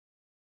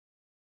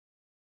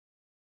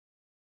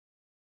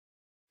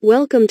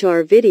Welcome to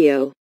our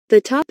video. The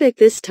topic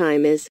this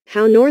time is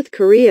how North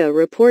Korea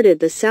reported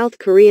the South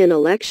Korean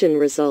election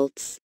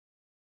results.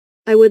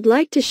 I would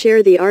like to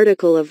share the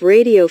article of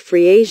Radio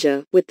Free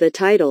Asia with the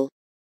title,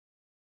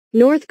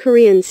 North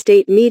Korean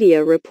state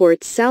media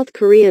reports South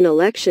Korean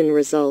election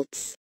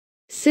results.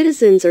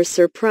 Citizens are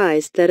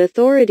surprised that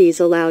authorities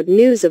allowed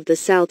news of the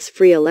South's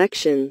free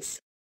elections.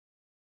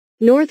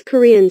 North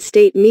Korean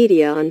state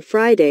media on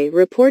Friday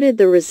reported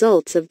the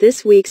results of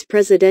this week's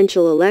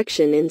presidential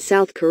election in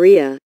South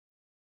Korea,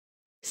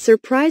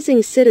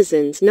 surprising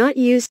citizens not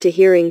used to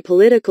hearing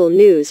political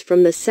news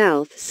from the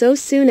South so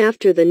soon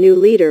after the new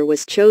leader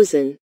was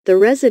chosen, the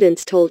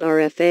residents told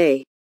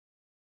RFA.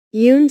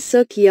 Yoon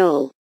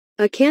Suk-yeol,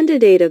 a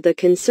candidate of the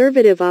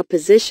conservative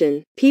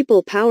opposition,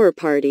 People Power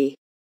Party,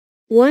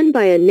 won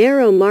by a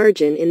narrow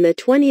margin in the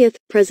 20th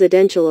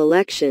presidential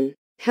election,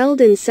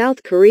 held in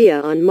South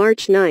Korea on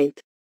March 9,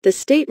 the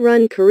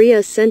state-run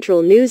Korea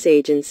Central News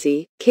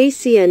Agency,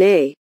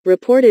 KCNA,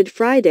 reported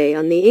Friday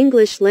on the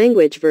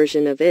English-language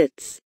version of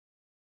its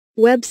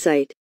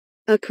website.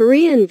 A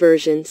Korean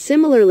version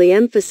similarly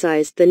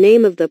emphasized the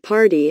name of the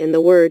party and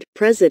the word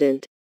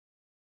president.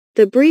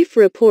 The brief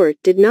report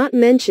did not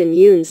mention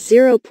Yoon's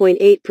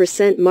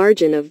 0.8%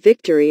 margin of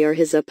victory or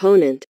his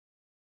opponent,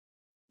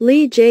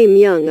 Lee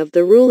Jae-myung of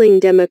the ruling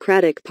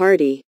Democratic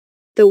Party.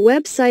 The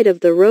website of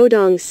the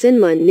Rodong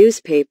Sinmun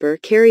newspaper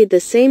carried the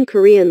same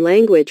Korean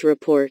language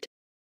report.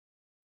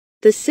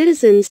 The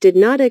citizens did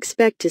not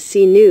expect to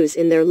see news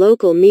in their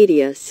local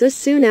media so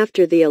soon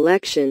after the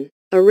election,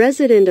 a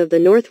resident of the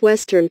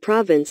northwestern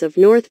province of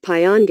North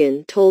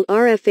Pyongan told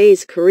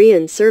RFA's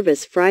Korean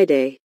service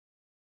Friday.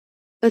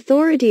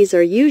 Authorities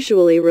are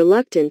usually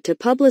reluctant to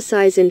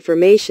publicize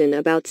information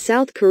about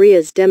South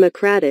Korea's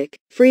democratic,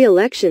 free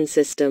election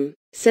system,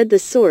 said the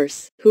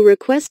source, who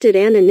requested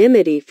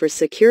anonymity for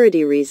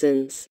security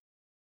reasons.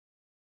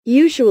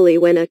 Usually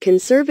when a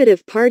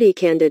conservative party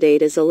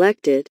candidate is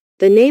elected,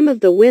 the name of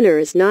the winner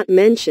is not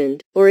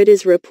mentioned, or it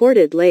is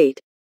reported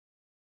late.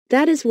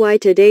 That is why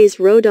today's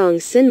Rodong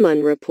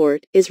Sinmun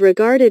report is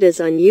regarded as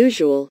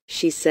unusual,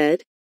 she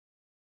said.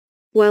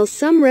 While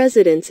some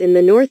residents in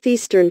the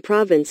northeastern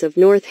province of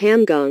North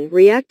Hamgyong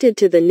reacted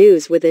to the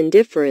news with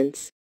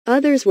indifference,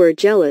 others were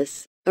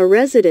jealous. A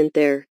resident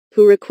there,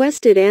 who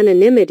requested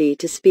anonymity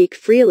to speak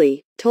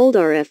freely, told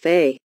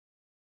RFA.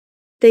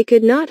 They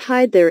could not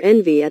hide their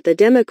envy at the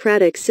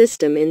democratic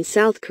system in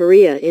South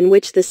Korea in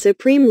which the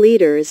supreme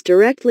leader is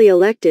directly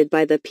elected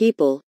by the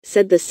people,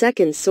 said the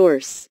second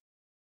source.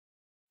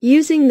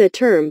 Using the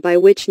term by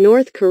which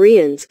North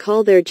Koreans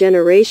call their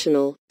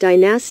generational,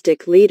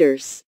 dynastic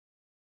leaders.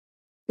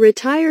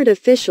 Retired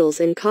officials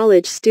and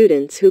college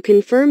students who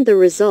confirmed the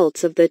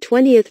results of the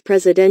 20th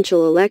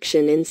presidential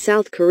election in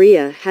South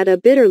Korea had a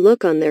bitter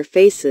look on their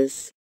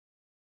faces.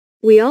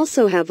 We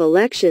also have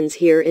elections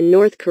here in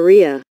North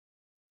Korea.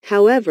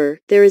 However,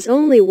 there is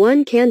only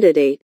one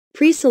candidate,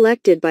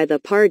 pre-selected by the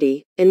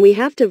party, and we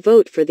have to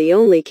vote for the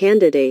only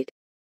candidate.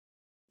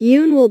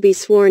 Yoon will be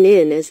sworn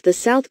in as the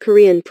South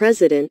Korean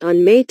president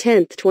on May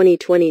 10,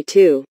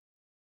 2022.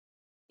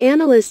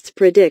 Analysts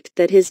predict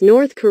that his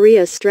North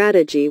Korea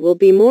strategy will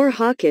be more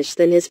hawkish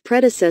than his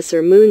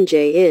predecessor Moon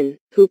Jae-in,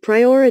 who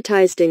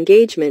prioritized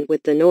engagement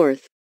with the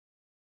North.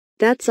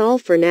 That's all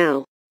for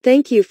now.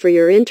 Thank you for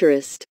your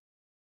interest.